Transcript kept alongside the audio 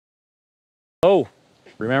Oh,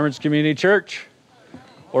 Remembrance Community Church.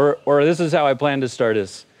 Or this is how I plan to start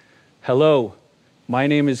this. Hello, my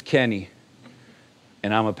name is Kenny,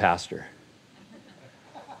 and I'm a pastor.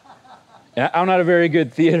 I'm not a very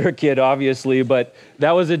good theater kid, obviously, but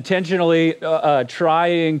that was intentionally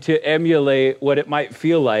trying to emulate what it might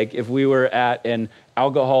feel like if we were at an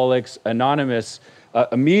Alcoholics Anonymous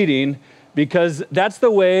meeting, because that's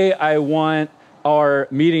the way I want our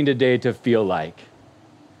meeting today to feel like.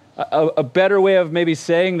 A better way of maybe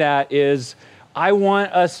saying that is, I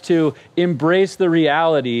want us to embrace the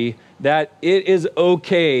reality that it is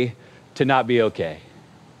okay to not be okay.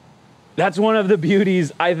 That's one of the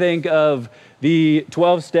beauties, I think, of the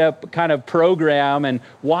 12-step kind of program and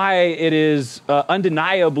why it is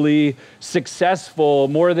undeniably successful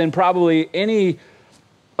more than probably any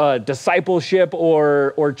discipleship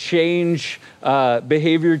or change,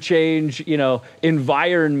 behavior change,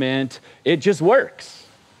 environment. It just works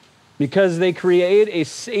because they create a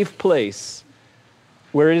safe place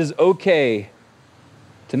where it is okay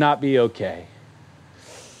to not be okay.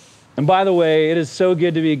 And by the way, it is so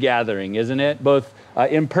good to be gathering, isn't it? Both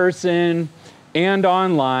in person and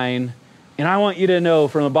online. And I want you to know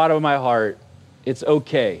from the bottom of my heart, it's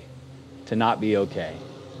okay to not be okay.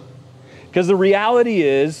 Because the reality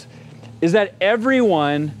is that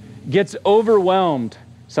everyone gets overwhelmed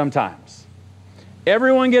sometimes.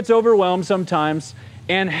 Everyone gets overwhelmed sometimes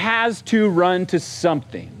and has to run to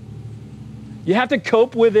something. You have to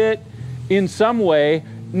cope with it in some way.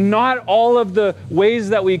 Not all of the ways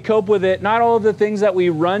that we cope with it, not all of the things that we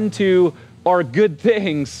run to are good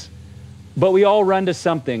things, but we all run to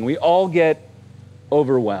something. We all get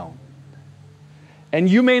overwhelmed. And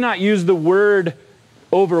you may not use the word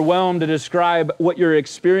overwhelmed to describe what you're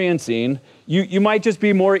experiencing. You might just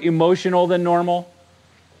be more emotional than normal.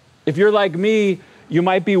 If you're like me, you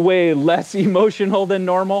might be way less emotional than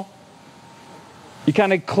normal. You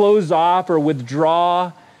kind of close off or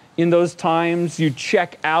withdraw in those times. You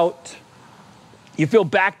check out. You feel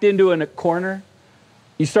backed into a corner.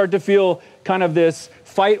 You start to feel kind of this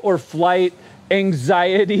fight or flight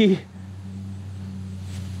anxiety.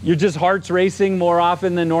 Your just heart's racing more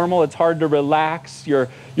often than normal. It's hard to relax.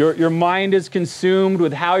 Your mind is consumed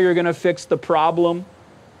with how you're going to fix the problem.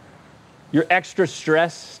 You're extra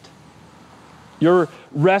stressed. You're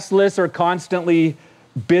restless or constantly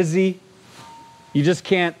busy. You just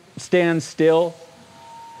can't stand still.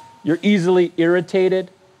 You're easily irritated.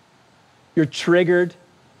 You're triggered.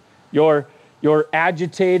 You're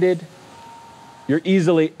agitated. You're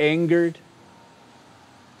easily angered.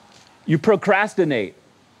 You procrastinate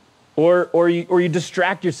or you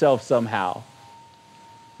distract yourself somehow.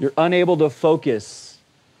 You're unable to focus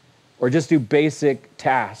or just do basic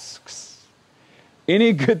tasks.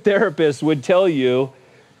 Any good therapist would tell you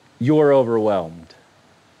you're overwhelmed.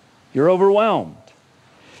 You're overwhelmed.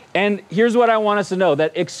 And here's what I want us to know,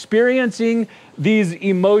 that experiencing these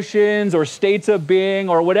emotions or states of being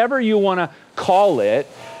or whatever you want to call it,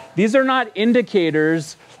 these are not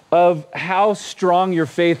indicators of how strong your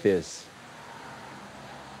faith is.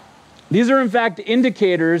 These are, in fact,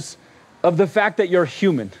 indicators of the fact that you're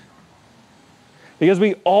human. Because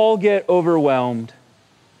we all get overwhelmed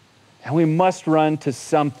and we must run to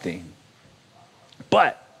something.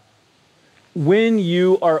 But when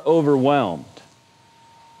you are overwhelmed,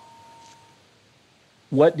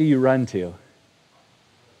 what do you run to?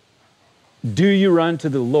 Do you run to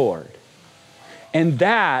the Lord? And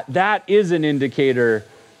that is an indicator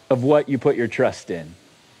of what you put your trust in.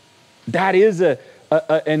 That is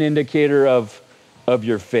an indicator of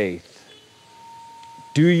your faith.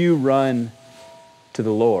 Do you run to the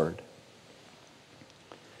Lord?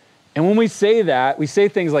 And when we say that, we say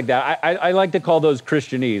things like that. I like to call those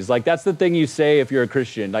Christianese. Like, that's the thing you say if you're a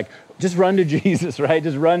Christian. Like, just run to Jesus, right?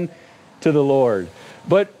 Just run to the Lord.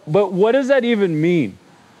 But what does that even mean?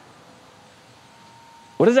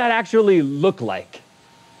 What does that actually look like?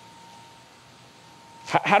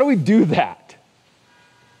 How do we do that?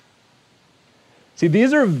 See,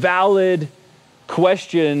 these are valid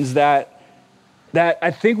questions that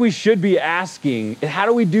I think we should be asking. How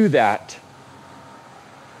do we do that?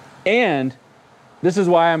 And this is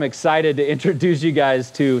why I'm excited to introduce you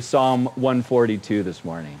guys to Psalm 142 this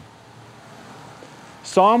morning.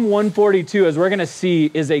 Psalm 142, as we're going to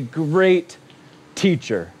see, is a great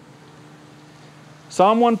teacher.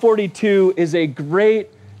 Psalm 142 is a great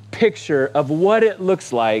picture of what it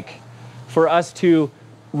looks like for us to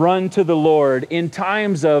run to the Lord in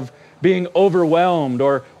times of being overwhelmed,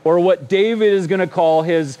 or what David is going to call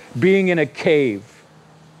his being in a cave.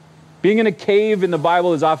 Being in a cave in the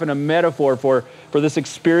Bible is often a metaphor for this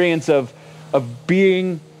experience of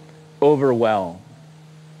being overwhelmed.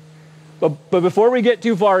 But before we get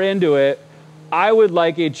too far into it, I would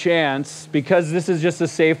like a chance, because this is just a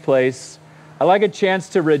safe place, I'd like a chance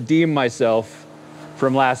to redeem myself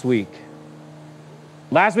from last week.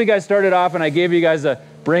 Last week I started off and I gave you guys a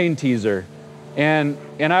brain teaser. And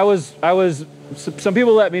I was, some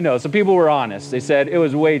people let me know, some people were honest. They said it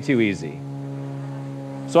was way too easy.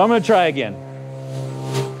 So I'm going to try again.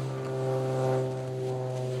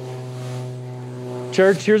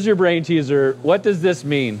 Church, here's your brain teaser. What does this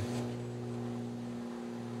mean?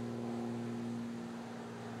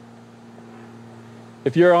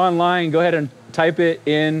 If you're online, go ahead and type it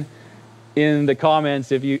in the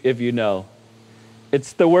comments if you know.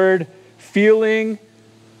 It's the word feeling.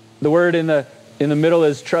 The word in the middle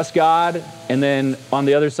is trust God, and then on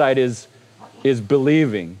the other side is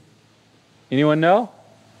believing. Anyone know?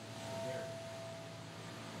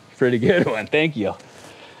 Pretty good one. Thank you.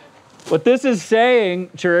 What this is saying,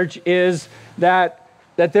 church, is that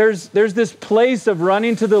there's this place of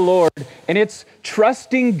running to the Lord, and it's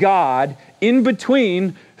trusting God in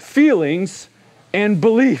between feelings and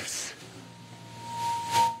beliefs.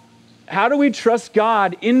 How do we trust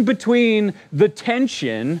God in between the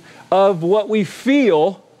tension of what we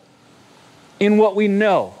feel and what we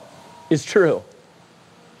know is true?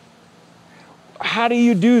 How do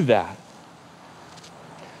you do that?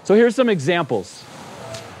 So here's some examples.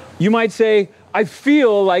 You might say, I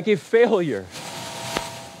feel like a failure.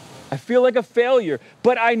 I feel like a failure,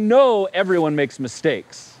 but I know everyone makes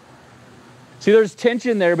mistakes. See, there's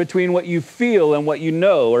tension there between what you feel and what you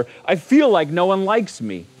know, or I feel like no one likes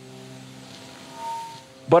me.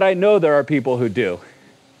 But I know there are people who do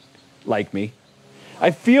like me.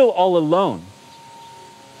 I feel all alone.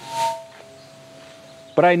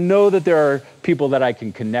 But I know that there are people that I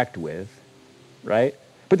can connect with, right?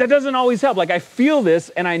 But that doesn't always help. Like I feel this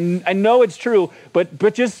and I know it's true,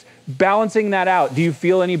 but just balancing that out. Do you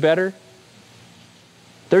feel any better?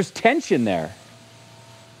 There's tension there.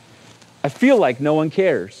 I feel like no one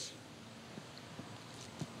cares.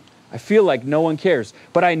 I feel like no one cares,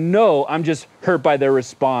 but I know I'm just hurt by their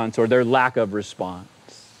response or their lack of response.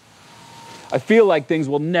 I feel like things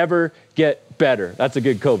will never get better. That's a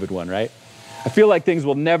good COVID one, right? I feel like things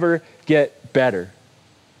will never get better,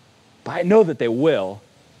 but I know that they will,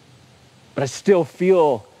 but I still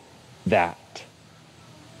feel that.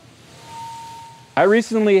 I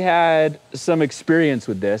recently had some experience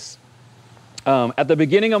with this. At the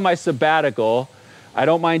beginning of my sabbatical, I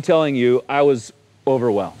don't mind telling you, I was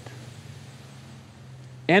overwhelmed.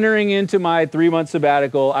 Entering into my 3-month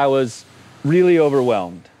sabbatical, I was really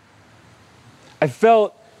overwhelmed. I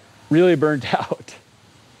felt really burnt out.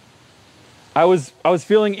 I was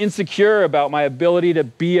feeling insecure about my ability to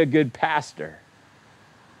be a good pastor.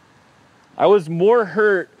 I was more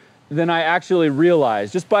hurt than I actually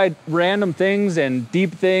realized, just by random things and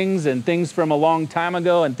deep things and things from a long time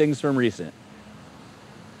ago and things from recent.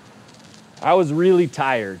 I was really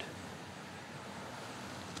tired.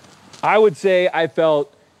 I would say I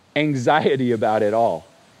felt anxiety about it all.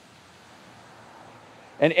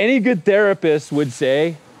 And any good therapist would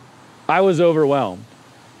say I was overwhelmed.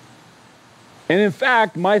 And in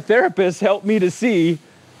fact, my therapist helped me to see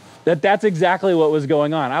that that's exactly what was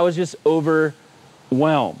going on. I was just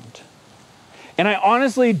overwhelmed. And I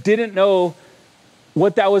honestly didn't know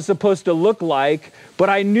what that was supposed to look like, but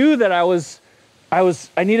I knew that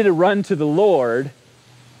I needed to run to the Lord,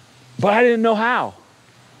 but I didn't know how.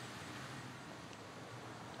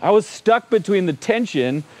 I was stuck between the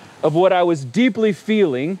tension of what I was deeply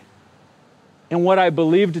feeling and what I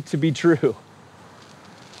believed to be true.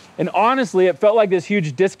 And honestly, it felt like this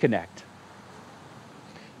huge disconnect.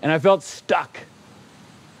 And I felt stuck.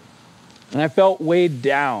 And I felt weighed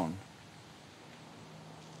down.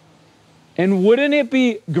 And wouldn't it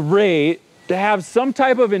be great to have some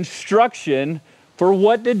type of instruction for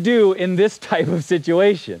what to do in this type of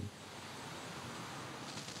situation?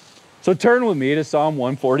 So turn with me to Psalm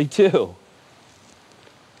 142.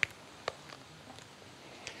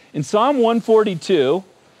 In Psalm 142,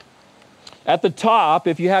 at the top,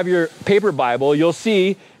 if you have your paper Bible, you'll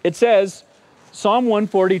see it says, Psalm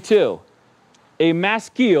 142, a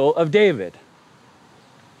maskil of David.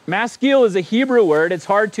 Maskil is a Hebrew word. It's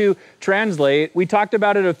hard to translate. We talked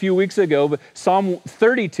about it a few weeks ago, but Psalm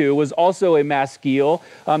 32 was also a maskil.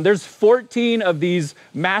 There's 14 of these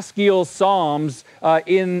maskil psalms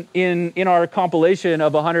in our compilation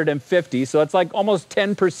of 150, so it's like almost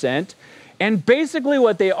 10%. And basically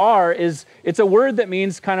what they are is, it's a word that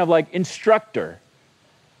means kind of like instructor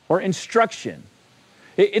or instruction.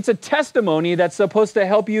 It's a testimony that's supposed to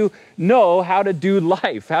help you know how to do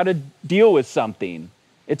life, how to deal with something.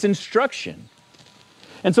 It's instruction.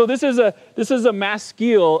 And so this is a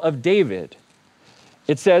maskil of David.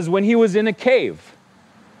 It says when he was in a cave.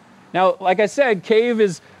 Now, like I said, cave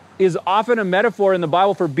is often a metaphor in the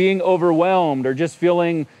Bible for being overwhelmed or just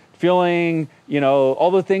feeling,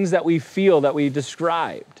 all the things that we feel that we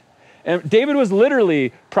described. And David was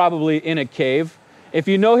literally probably in a cave. If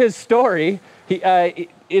you know his story,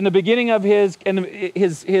 in the beginning of his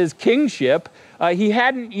kingship, he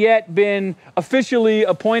hadn't yet been officially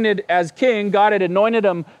appointed as king. God had anointed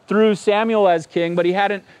him through Samuel as king, but he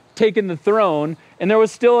hadn't taken the throne. And there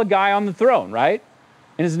was still a guy on the throne, right?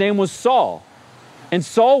 And his name was Saul. And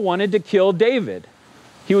Saul wanted to kill David.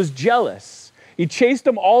 He was jealous. He chased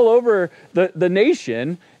him all over the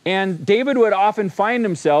nation, and David would often find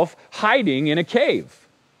himself hiding in a cave.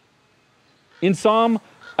 In 1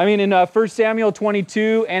 Samuel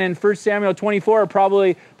 22 and in 1 Samuel 24 are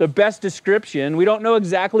probably the best description. We don't know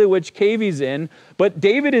exactly which cave he's in, but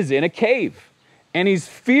David is in a cave, and he's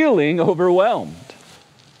feeling overwhelmed.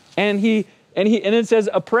 And it says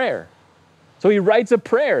a prayer. So he writes a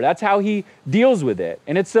prayer. That's how he deals with it.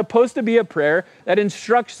 And it's supposed to be a prayer that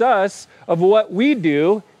instructs us of what we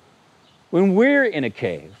do when we're in a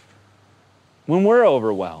cave, when we're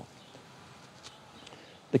overwhelmed.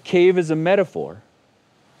 The cave is a metaphor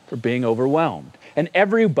for being overwhelmed. And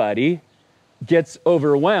everybody gets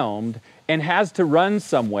overwhelmed and has to run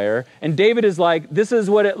somewhere. And David is like, this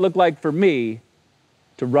is what it looked like for me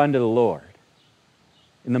to run to the Lord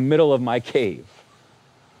in the middle of my cave.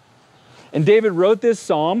 And David wrote this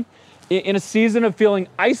psalm in a season of feeling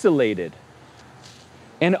isolated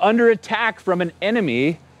and under attack from an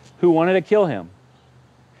enemy who wanted to kill him.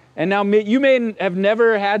 And now you may have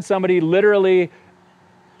never had somebody literally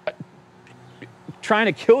trying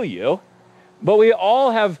to kill you, but we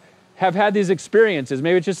all have had these experiences.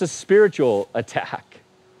 Maybe it's just a spiritual attack.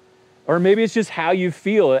 Or maybe it's just how you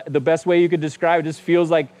feel. The best way you could describe it just feels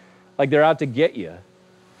like they're out to get you.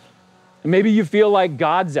 And maybe you feel like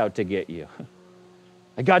God's out to get you.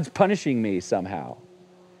 Like God's punishing me somehow.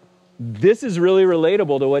 This is really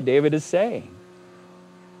relatable to what David is saying.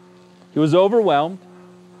 He was overwhelmed,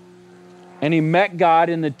 and he met God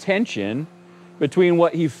in the tension between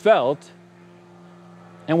what he felt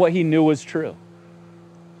and what he knew was true.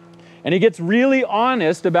 And he gets really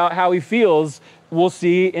honest about how he feels, we'll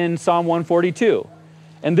see in Psalm 142.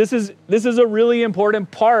 And this is a really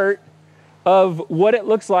important part of what it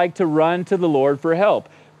looks like to run to the Lord for help.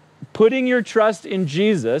 Putting your trust in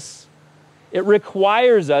Jesus, it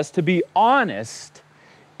requires us to be honest,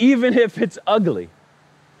 even if it's ugly.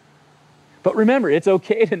 But remember, it's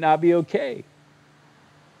okay to not be okay.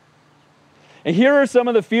 And here are some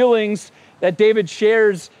of the feelings that David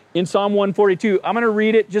shares in Psalm 142. I'm going to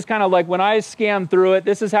read it just kind of like when I scan through it.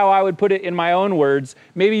 This is how I would put it in my own words.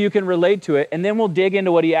 Maybe you can relate to it, and then we'll dig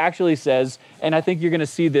into what he actually says, and I think you're going to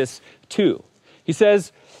see this too. He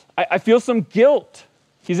says, I feel some guilt.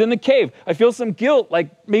 He's in the cave. I feel some guilt,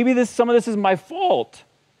 like maybe some of this is my fault.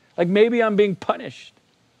 Like maybe I'm being punished.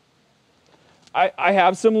 I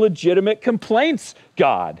have some legitimate complaints,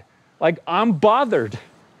 God. Like I'm bothered,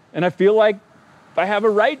 and I feel like I have a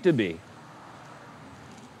right to be.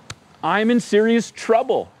 I'm in serious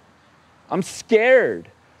trouble. I'm scared.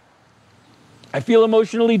 I feel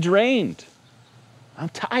emotionally drained. I'm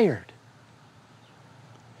tired.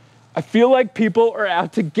 I feel like people are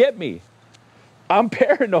out to get me. I'm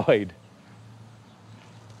paranoid.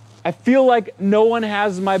 I feel like no one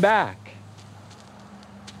has my back.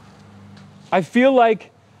 I feel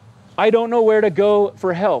like I don't know where to go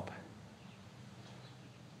for help.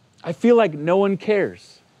 I feel like no one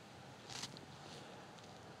cares.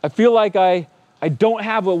 I feel like I don't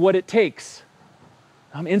have what it takes.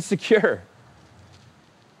 I'm insecure.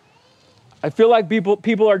 I feel like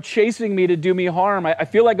people are chasing me to do me harm. I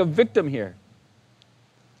feel like a victim here.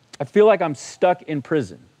 I feel like I'm stuck in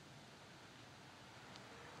prison.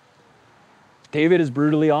 David is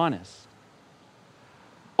brutally honest.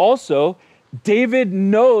 Also, David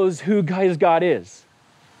knows who his God is.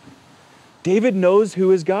 David knows who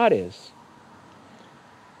his God is.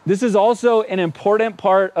 This is also an important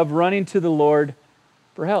part of running to the Lord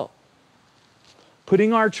for help.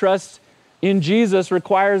 Putting our trust in Jesus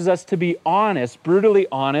requires us to be honest, brutally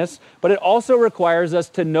honest, but it also requires us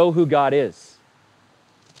to know who God is.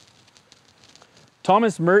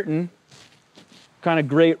 Thomas Merton, kind of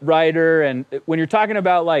great writer, and when you're talking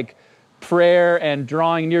about like prayer and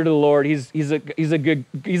drawing near to the Lord, he's a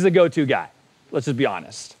go-to guy. Let's just be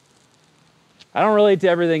honest. I don't relate to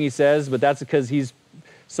everything he says, but that's because he's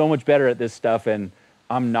so much better at this stuff, and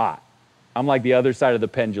I'm not. I'm like the other side of the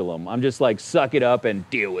pendulum. I'm just like, suck it up and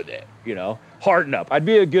deal with it, harden up. I'd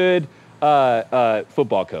be a good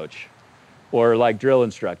football coach. or like drill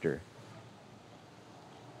instructor.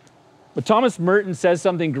 But Thomas Merton says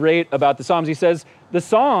something great about the Psalms. He says, the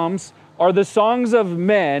Psalms are the songs of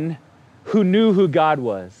men who knew who God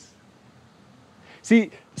was.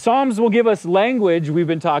 See, Psalms will give us language we've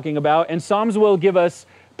been talking about, and Psalms will give us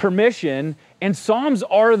permission, and Psalms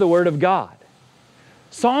are the Word of God.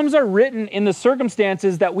 Psalms are written in the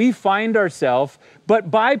circumstances that we find ourselves,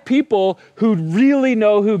 but by people who really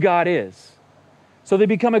know who God is. So they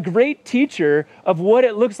become a great teacher of what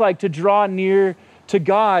it looks like to draw near to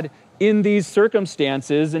God in these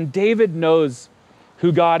circumstances, and David knows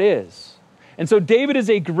who God is. And so David is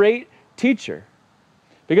a great teacher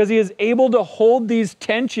because he is able to hold these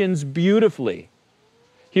tensions beautifully.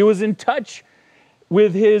 He was in touch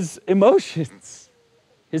with his emotions,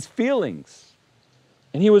 his feelings,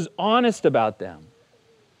 and he was honest about them.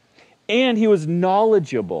 And he was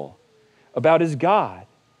knowledgeable about his God.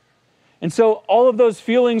 And so all of those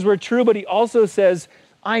feelings were true, but he also says,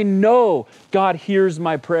 I know God hears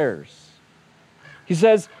my prayers. He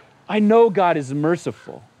says, I know God is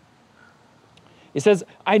merciful. He says,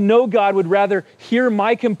 I know God would rather hear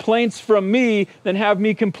my complaints from me than have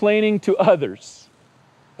me complaining to others.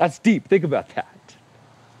 That's deep. Think about that.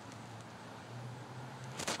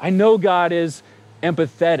 I know God is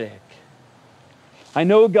empathetic. I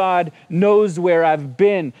know God knows where I've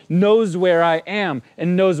been, knows where I am,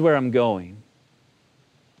 and knows where I'm going.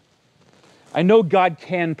 I know God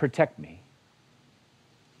can protect me.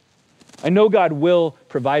 I know God will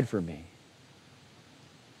provide for me.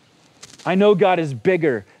 I know God is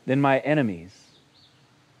bigger than my enemies.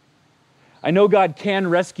 I know God can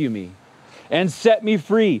rescue me and set me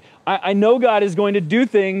free. I know God is going to do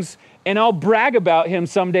things, and I'll brag about him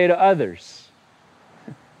someday to others.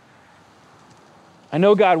 I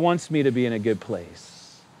know God wants me to be in a good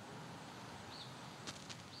place.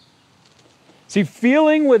 See,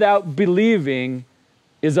 feeling without believing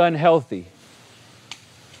is unhealthy.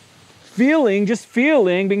 Just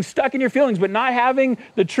feeling, being stuck in your feelings, but not having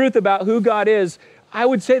the truth about who God is, I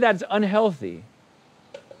would say that's unhealthy.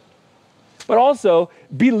 But also,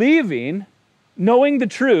 believing, knowing the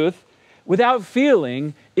truth, without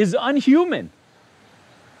feeling is unhuman.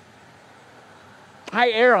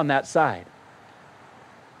 I err on that side.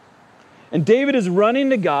 And David is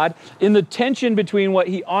running to God in the tension between what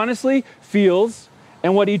he honestly feels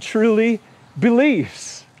and what he truly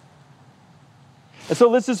believes. And so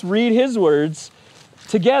let's just read his words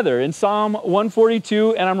together in Psalm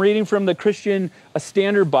 142, and I'm reading from the Christian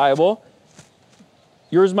Standard Bible.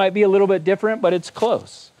 Yours might be a little bit different, but it's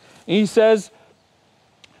close. And he says,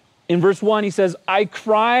 in verse 1, he says, I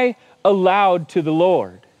cry aloud to the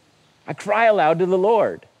Lord. I cry aloud to the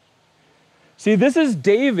Lord. See, this is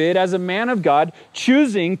David, as a man of God,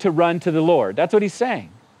 choosing to run to the Lord. That's what he's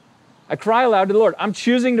saying. I cry aloud to the Lord. I'm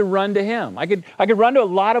choosing to run to him. I could run to a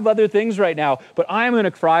lot of other things right now, but I'm going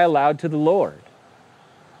to cry aloud to the Lord.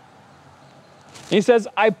 And he says,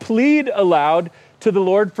 I plead aloud to the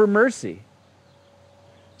Lord for mercy.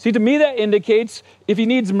 See, to me that indicates if he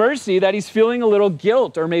needs mercy, that he's feeling a little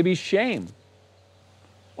guilt or maybe shame.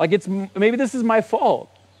 Like maybe this is my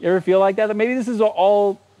fault. You ever feel like that? That maybe this is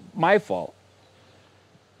all my fault.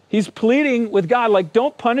 He's pleading with God, like,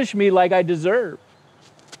 don't punish me like I deserve.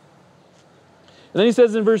 And then he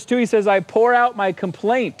says in verse 2, he says, I pour out my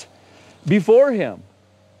complaint before him.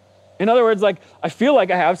 In other words, like, I feel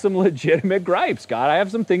like I have some legitimate gripes, God. I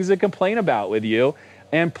have some things to complain about with you,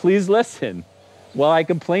 and please listen while I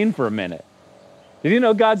complain for a minute. Did you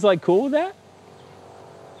know God's like cool with that?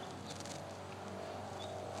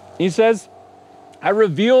 He says, I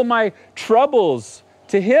reveal my troubles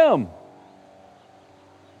to him.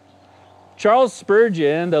 Charles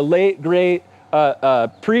Spurgeon, the late great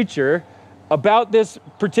preacher, about this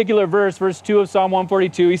particular verse 2 of Psalm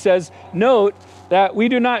 142, he says, note that we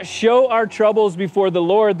do not show our troubles before the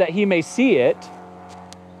Lord that he may see it,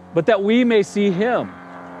 but that we may see him.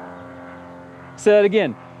 Say that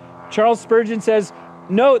again. Charles Spurgeon says,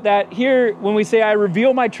 note that here when we say I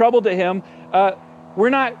reveal my trouble to him, we're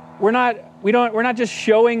not just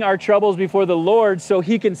showing our troubles before the Lord so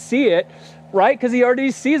he can see it, right? Because he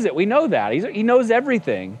already sees it. We know that. He knows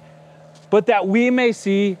everything. But that we may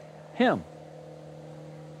see him.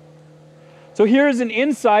 So here's an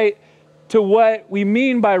insight to what we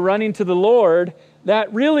mean by running to the Lord,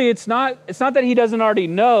 that really it's not that he doesn't already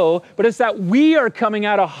know, but it's that we are coming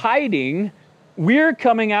out of hiding. We're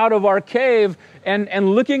coming out of our cave and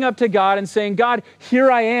looking up to God and saying, God,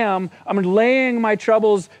 here I am. I'm laying my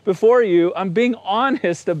troubles before you. I'm being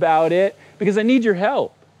honest about it because I need your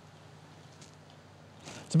help.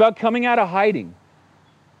 It's about coming out of hiding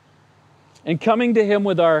and coming to him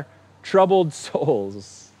with our troubled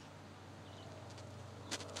souls.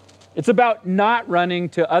 It's about not running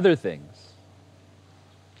to other things.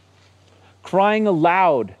 Crying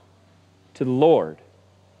aloud to the Lord.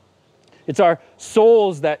 It's our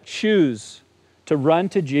souls that choose to run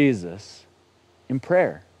to Jesus in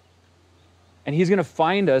prayer. And he's going to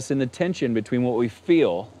find us in the tension between what we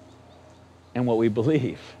feel and what we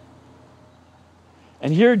believe.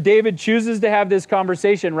 And here David chooses to have this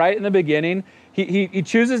conversation right in the beginning. He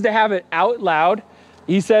chooses to have it out loud.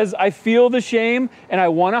 He says, I feel the shame and I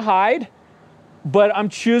want to hide, but I'm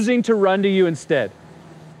choosing to run to you instead.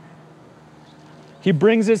 He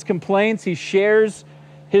brings his complaints, he shares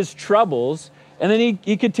his troubles, and then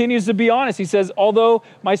he continues to be honest. He says, although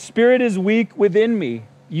my spirit is weak within me,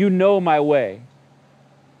 you know my way.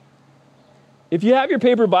 If you have your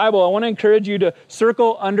paper Bible, I want to encourage you to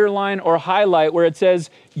circle, underline, or highlight where it says,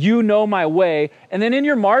 you know my way, and then in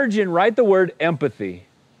your margin, write the word empathy.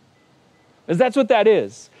 Because that's what that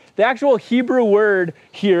is. The actual Hebrew word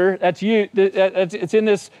here, it's in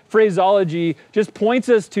this phraseology, just points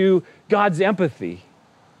us to God's empathy.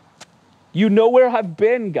 You know where I've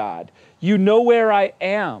been, God. You know where I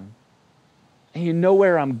am. And you know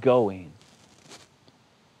where I'm going.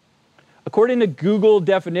 According to Google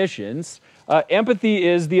definitions, empathy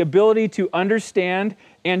is the ability to understand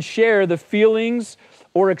and share the feelings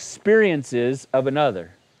or experiences of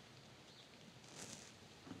another.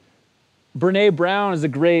 Brene Brown is a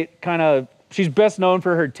great she's best known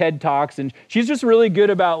for her TED Talks, and she's just really good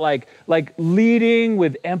about like leading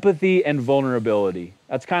with empathy and vulnerability.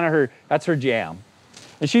 That's her jam.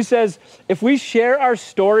 And she says, if we share our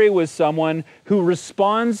story with someone who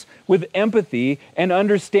responds with empathy and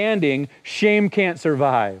understanding, shame can't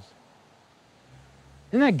survive.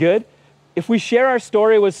 Isn't that good? If we share our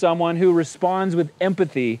story with someone who responds with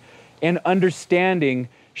empathy and understanding,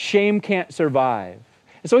 shame can't survive.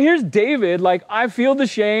 And so here's David, I feel the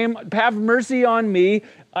shame, have mercy on me.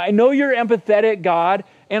 I know you're empathetic, God,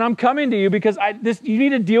 and I'm coming to you because you need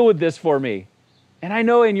to deal with this for me. And I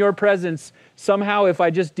know in your presence, somehow if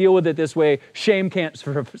I just deal with it this way, shame can't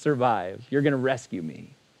survive. You're going to rescue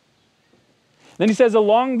me. Then he says,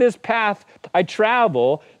 along this path I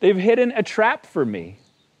travel, they've hidden a trap for me.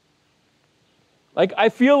 I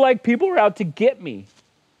feel like people are out to get me.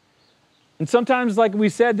 And sometimes, like we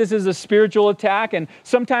said, this is a spiritual attack, and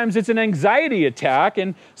sometimes it's an anxiety attack,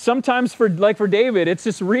 and sometimes for David, it's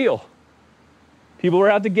just real. People are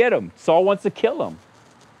out to get him. Saul wants to kill him.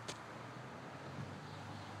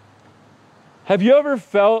 Have you ever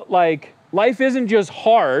felt like life isn't just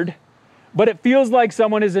hard, but it feels like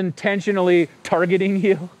someone is intentionally targeting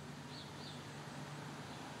you?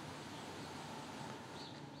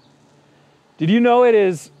 Did you know it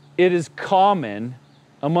is common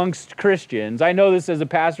amongst Christians? I know this as a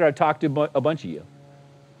pastor, I've talked to a bunch of you.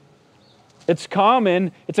 It's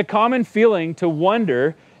a common feeling to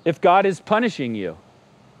wonder if God is punishing you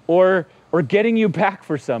or getting you back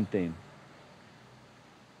for something.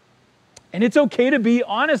 And it's okay to be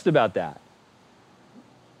honest about that.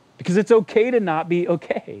 Because it's okay to not be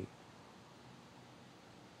okay.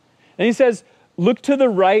 And he says, look to the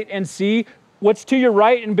right and see. What's to your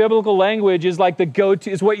right in biblical language is like the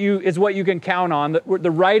go-to, is what you can count on.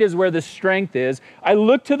 The right is where the strength is. I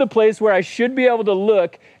look to the place where I should be able to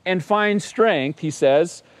look and find strength, he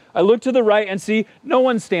says. I look to the right and see no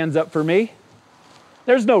one stands up for me.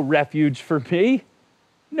 There's no refuge for me.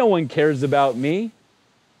 No one cares about me.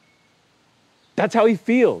 That's how he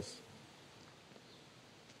feels.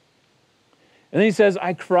 And then he says,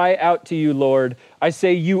 I cry out to you, Lord. I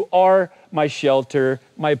say, you are my shelter,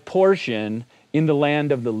 my portion in the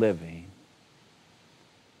land of the living.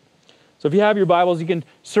 So if you have your Bibles, you can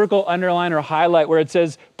circle, underline, or highlight where it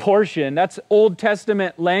says portion. That's Old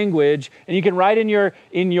Testament language. And you can write in your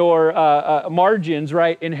margins,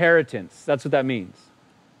 write inheritance. That's what that means.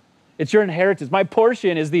 It's your inheritance. My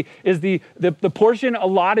portion is the portion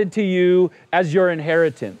allotted to you as your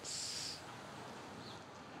inheritance.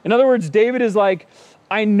 In other words, David is like,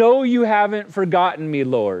 I know you haven't forgotten me,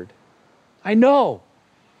 Lord. I know.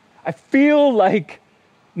 I feel like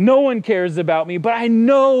no one cares about me, but I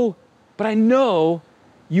know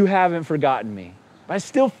you haven't forgotten me. I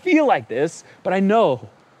still feel like this, but I know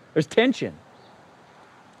there's tension.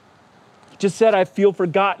 He just said, I feel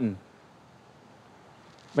forgotten.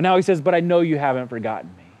 But now he says, but I know you haven't forgotten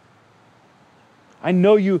me. I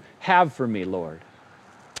know you have for me, Lord.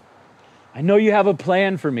 I know you have a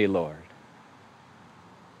plan for me, Lord.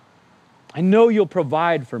 I know you'll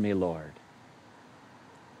provide for me, Lord.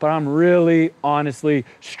 But I'm really, honestly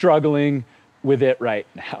struggling with it right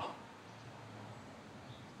now.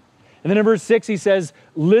 And then in verse 6, he says,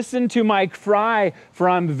 listen to my cry, for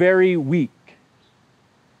I'm very weak.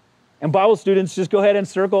 And Bible students, just go ahead and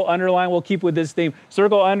circle, underline. We'll keep with this theme.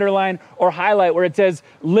 Circle, underline, or highlight where it says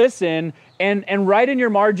listen, and write in your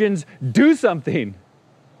margins, do something.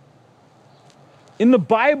 In the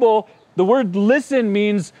Bible, the word listen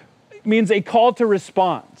means a call to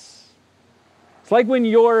response. It's like when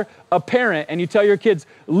you're a parent and you tell your kids,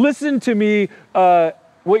 listen to me,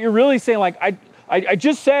 what you're really saying, like, I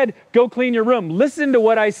just said, go clean your room. Listen to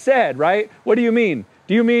what I said, right? What do you mean?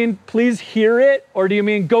 Do you mean, please hear it? Or do you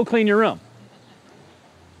mean, go clean your room?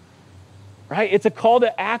 Right? It's a call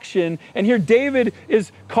to action. And here David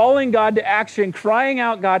is calling God to action, crying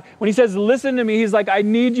out, God. When he says, listen to me, he's like, I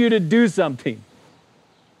need you to do something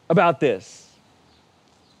about this.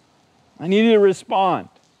 I need you to respond.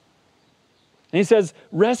 And he says,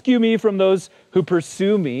 rescue me from those who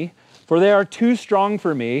pursue me, for they are too strong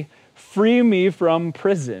for me. Free me from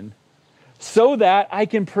prison, so that I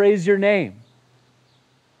can praise your name.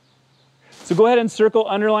 So go ahead and circle,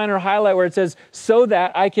 underline, or highlight where it says, so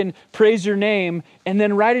that I can praise your name, and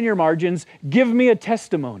then write in your margins, give me a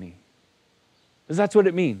testimony. Because that's what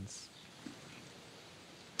it means.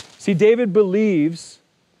 See, David believes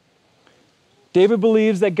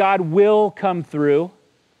that God will come through,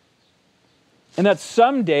 and that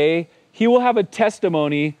someday he will have a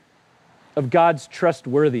testimony of God's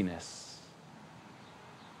trustworthiness.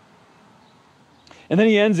 And then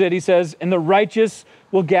he ends it, he says, and the righteous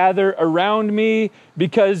will gather around me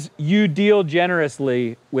because you deal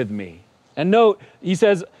generously with me. And note, he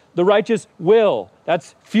says, the righteous will.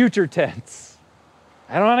 That's future tense.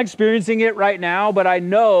 I'm not experiencing it right now, but I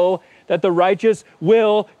know that the righteous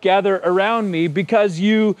will gather around me because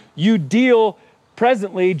you deal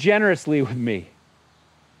presently generously with me.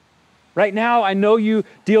 Right now, I know you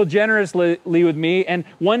deal generously with me, and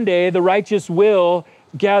one day the righteous will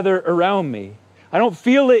gather around me. I don't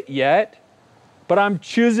feel it yet, but I'm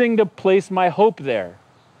choosing to place my hope there.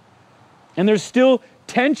 And there's still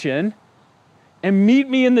tension, and meet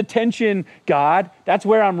me in the tension, God. That's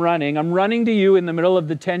where I'm running. I'm running to you in the middle of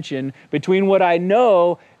the tension between what I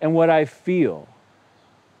know and what I feel.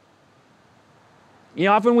 You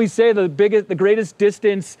know, often we say the greatest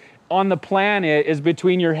distance on the planet is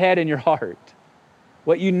between your head and your heart.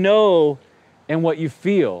 What you know and what you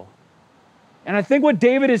feel. And I think what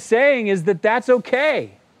David is saying is that that's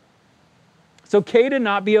okay. It's okay to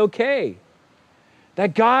not be okay.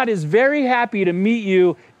 That God is very happy to meet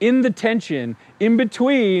you in the tension, in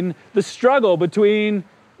between the struggle between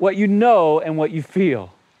what you know and what you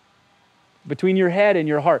feel. Between your head and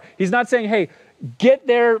your heart. He's not saying, hey, get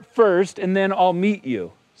there first and then I'll meet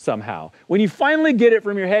you somehow. When you finally get it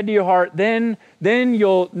from your head to your heart, then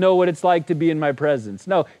you'll know what it's like to be in my presence.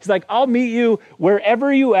 No, he's like, I'll meet you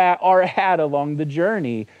wherever you are at along the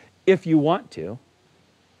journey if you want to.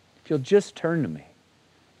 If you'll just turn to me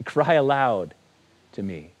and cry aloud to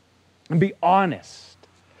me and be honest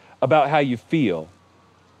about how you feel.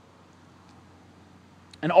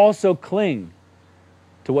 And also cling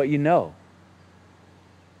to what you know.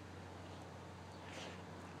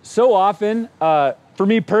 So often, for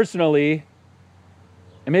me personally,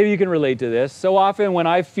 and maybe you can relate to this, so often when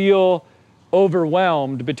I feel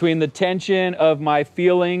overwhelmed between the tension of my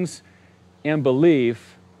feelings and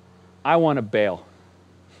belief, I want to bail.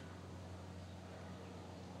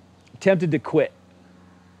 I'm tempted to quit.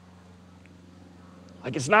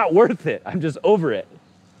 Like, it's not worth it. I'm just over it.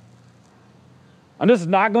 I'm just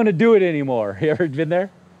not going to do it anymore. You ever been there?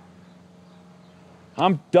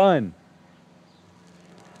 I'm done.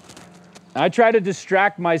 I try to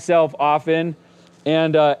distract myself often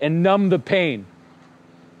and numb the pain.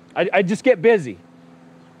 I just get busy.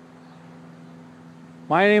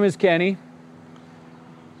 My name is Kenny,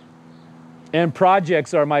 and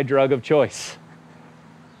projects are my drug of choice.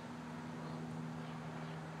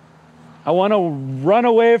 I want to run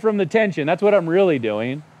away from the tension. That's what I'm really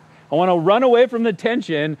doing. I want to run away from the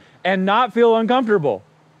tension and not feel uncomfortable.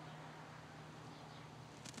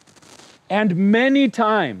 And many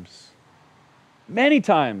times,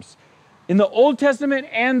 in the Old Testament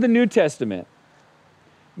and the New Testament,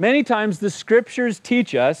 many times the scriptures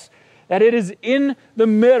teach us that it is in the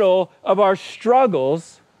middle of our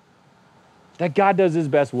struggles that God does his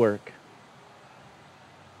best work.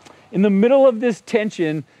 In the middle of this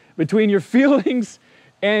tension between your feelings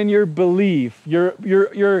and your belief, your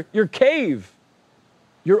cave,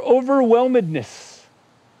 your overwhelmedness,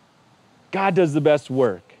 God does the best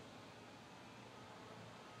work.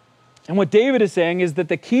 And what David is saying is that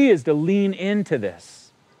the key is to lean into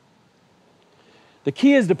this. The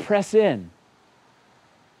key is to press in.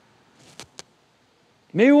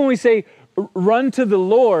 Maybe when we say run to the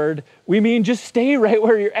Lord, we mean just stay right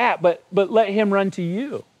where you're at, but let him run to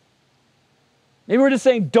you. Maybe we're just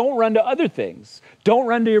saying, don't run to other things. Don't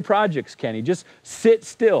run to your projects, Kenny. Just sit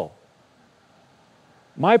still.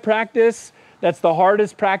 My practice, that's the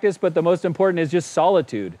hardest practice, but the most important is just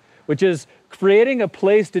solitude, which is creating a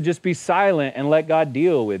place to just be silent and let God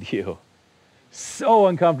deal with you. So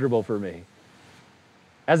uncomfortable for me.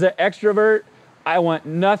 As an extrovert, I want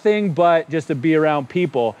nothing but just to be around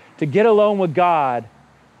people. To get alone with God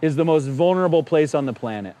is the most vulnerable place on the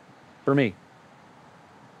planet for me.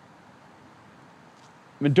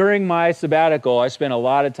 During my sabbatical, I spent a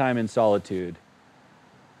lot of time in solitude,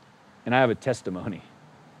 and I have a testimony.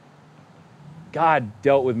 God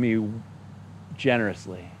dealt with me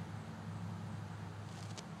generously.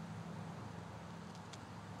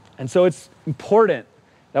 And so it's important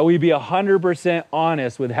that we be 100%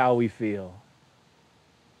 honest with how we feel.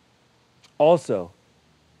 Also,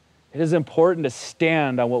 it is important to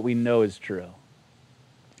stand on what we know is true.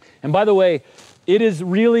 And by the way, it is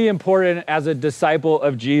really important as a disciple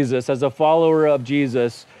of Jesus, as a follower of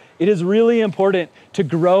Jesus, it is really important to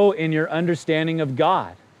grow in your understanding of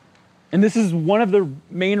God. And this is one of the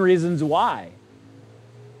main reasons why.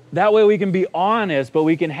 That way we can be honest, but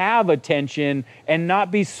we can have attention and not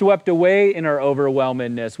be swept away in our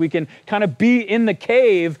overwhelmedness. We can kind of be in the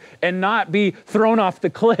cave and not be thrown off the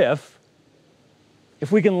cliff.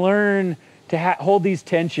 If we can learn to hold these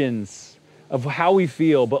tensions of how we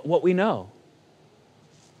feel, but what we know.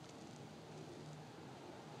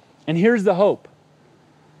 And here's the hope.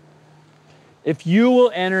 If you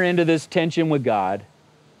will enter into this tension with God,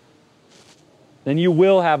 then you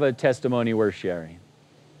will have a testimony worth sharing.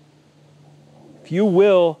 If you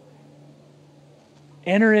will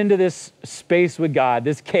enter into this space with God,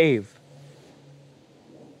 this cave,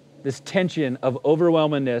 this tension of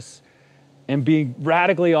overwhelmedness, and being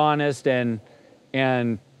radically honest and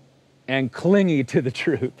clingy to the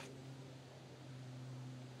truth,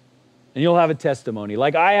 and you'll have a testimony.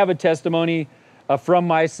 Like I have a testimony from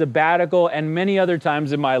my sabbatical and many other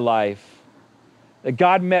times in my life that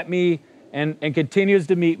God met me and continues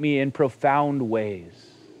to meet me in profound ways.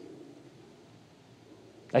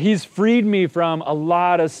 That He's freed me from a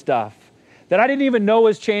lot of stuff that I didn't even know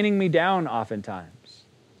was chaining me down oftentimes.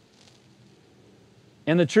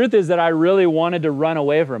 And the truth is that I really wanted to run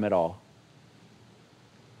away from it all.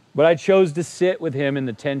 But I chose to sit with Him in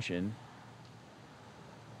the tension.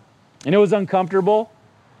 And it was uncomfortable.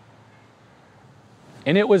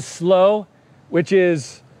 And it was slow, which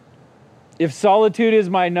is, if solitude is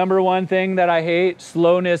my number one thing that I hate,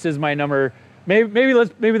 slowness is my number. Maybe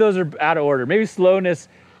those are out of order. Maybe slowness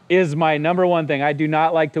is my number one thing. I do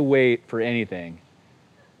not like to wait for anything.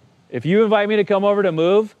 If you invite me to come over to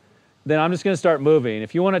move, then I'm just going to start moving.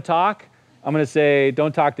 If you want to talk, I'm going to say,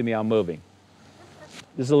 don't talk to me, I'm moving.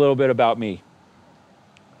 This is a little bit about me.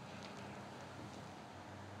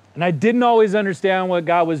 And I didn't always understand what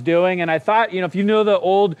God was doing. And I thought, if you know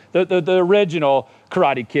the original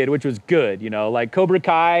Karate Kid, which was good, like Cobra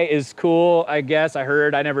Kai is cool, I guess. I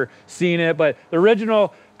heard, I never seen it. But the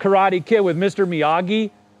original Karate Kid with Mr.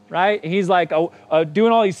 Miyagi, right? And he's like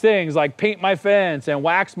doing all these things like paint my fence and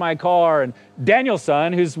wax my car. And Daniel's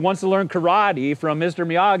son, who wants to learn karate from Mr.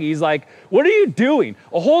 Miyagi, he's like, what are you doing?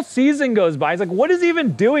 A whole season goes by. He's like, what is he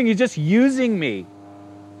even doing? He's just using me.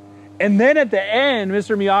 And then at the end,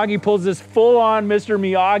 Mr. Miyagi pulls this full-on Mr.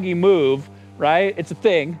 Miyagi move, right? It's a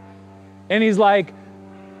thing. And he's like,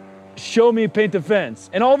 show me paint the fence.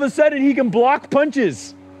 And all of a sudden, he can block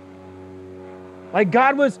punches. Like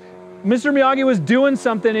Mr. Miyagi was doing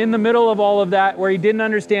something in the middle of all of that where he didn't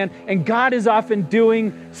understand. And God is often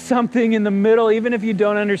doing something in the middle, even if you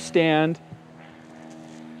don't understand.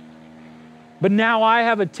 But now I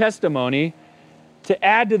have a testimony to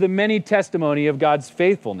add to the many testimony of God's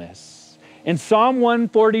faithfulness. And Psalm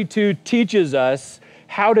 142 teaches us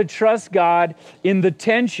how to trust God in the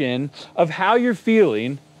tension of how you're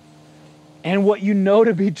feeling and what you know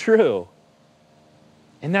to be true.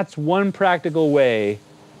 And that's one practical way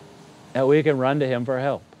that we can run to Him for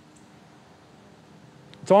help.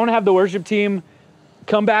 So I want to have the worship team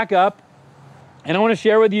come back up, and I want to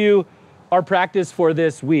share with you our practice for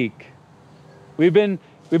this week. We've been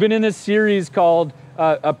in this series called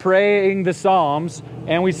Praying the Psalms,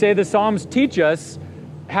 and we say the Psalms teach us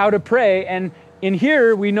how to pray, and in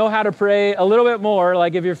here we know how to pray a little bit more,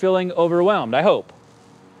 like if you're feeling overwhelmed, I hope.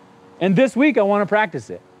 And this week I want to practice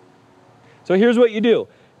it. So here's what you do.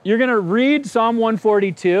 You're going to read Psalm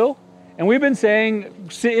 142, and we've been saying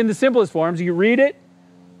in the simplest forms, you read it,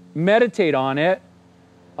 meditate on it,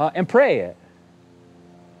 and pray it.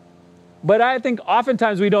 But I think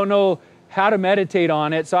oftentimes we don't know how to meditate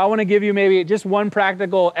on it. So I want to give you maybe just one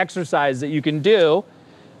practical exercise that you can do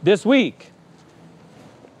this week.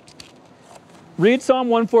 read Psalm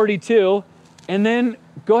 142, and then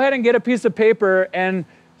go ahead and get a piece of paper and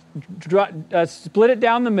split it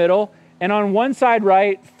down the middle, and on one side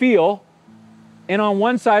write feel, and on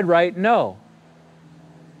one side write no.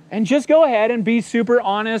 And just go ahead and be super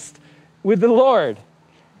honest with the Lord.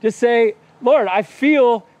 Just say, Lord, I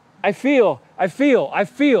feel.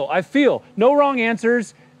 No wrong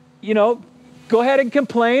answers. Go ahead and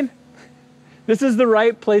complain. This is the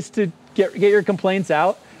right place to get your complaints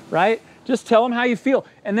out, right? Just tell them how you feel.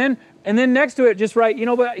 And then next to it, just write,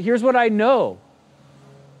 but here's what I know.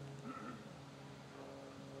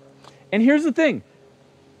 And here's the thing.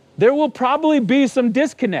 There will probably be some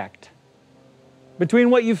disconnect between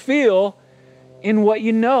what you feel and what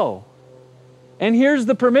you know. And here's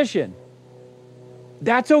the permission.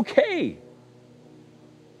 That's okay.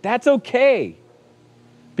 That's okay.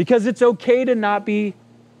 Because it's okay to not be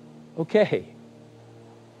okay.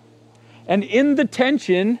 And in the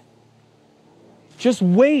tension, just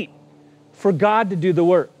wait for God to do the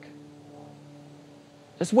work.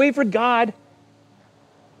 Just wait for God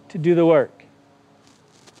to do the work.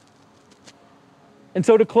 And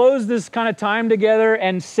so to close this kind of time together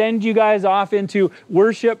and send you guys off into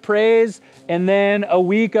worship, praise, and then a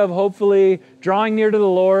week of hopefully drawing near to the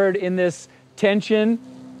Lord in this tension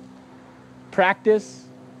practice,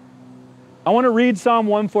 I want to read Psalm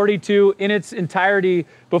 142 in its entirety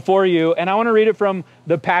before you, and I want to read it from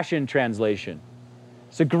the Passion Translation.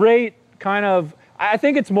 It's a great kind of, I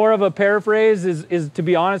think it's more of a paraphrase, is to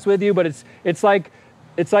be honest with you, but it's like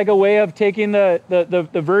a way of taking the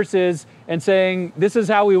verses and saying, this is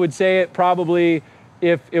how we would say it probably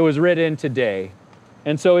if it was written today.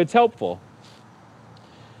 And so it's helpful.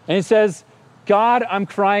 And it says, God, I'm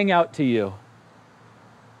crying out to you.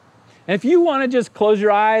 And if you want to just close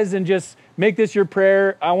your eyes and just make this your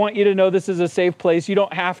prayer, I want you to know this is a safe place. You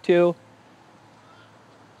don't have to.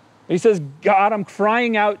 He says, God, I'm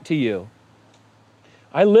crying out to you.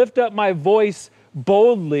 I lift up my voice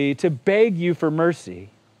boldly to beg you for mercy.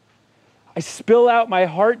 I spill out my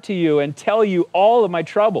heart to you and tell you all of my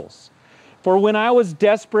troubles. For when I was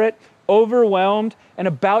desperate, overwhelmed, and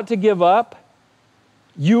about to give up,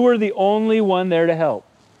 you were the only one there to help.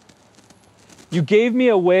 You gave me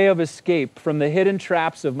a way of escape from the hidden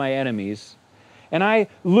traps of my enemies. And I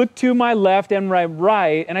look to my left and my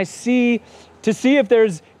right, and I see if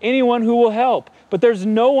there's anyone who will help. But there's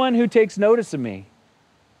no one who takes notice of me.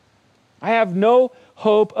 I have no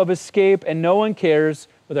hope of escape, and no one cares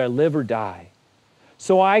whether I live or die.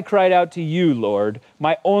 So I cried out to you, Lord,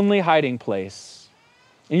 my only hiding place.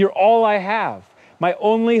 And you're all I have, my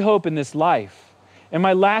only hope in this life, and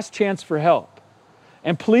my last chance for help.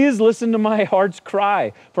 And please listen to my heart's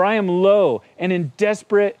cry, for I am low and in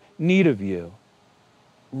desperate need of you.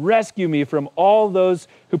 Rescue me from all those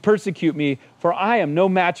who persecute me, for I am no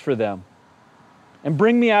match for them. And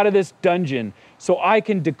bring me out of this dungeon so I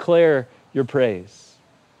can declare your praise.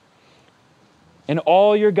 And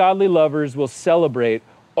all your godly lovers will celebrate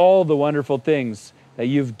all the wonderful things that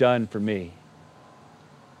you've done for me.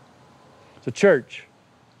 So church,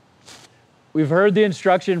 we've heard the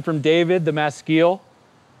instruction from David, the Maskil.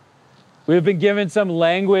 We've been given some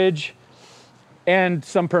language and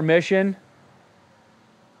some permission.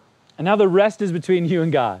 And now the rest is between you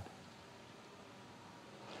and God.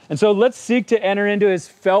 And so let's seek to enter into his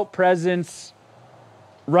felt presence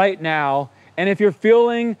right now. And if you're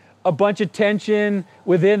feeling a bunch of tension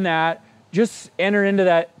within that, just enter into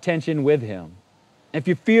that tension with him. If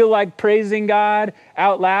you feel like praising God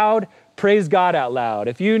out loud, praise God out loud.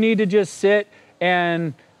 If you need to just sit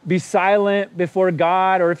and be silent before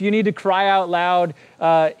God, or if you need to cry out loud,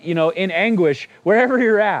 in anguish, wherever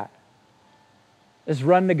you're at, just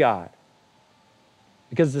run to God.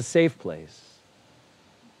 Because it's a safe place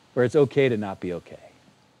where it's okay to not be okay.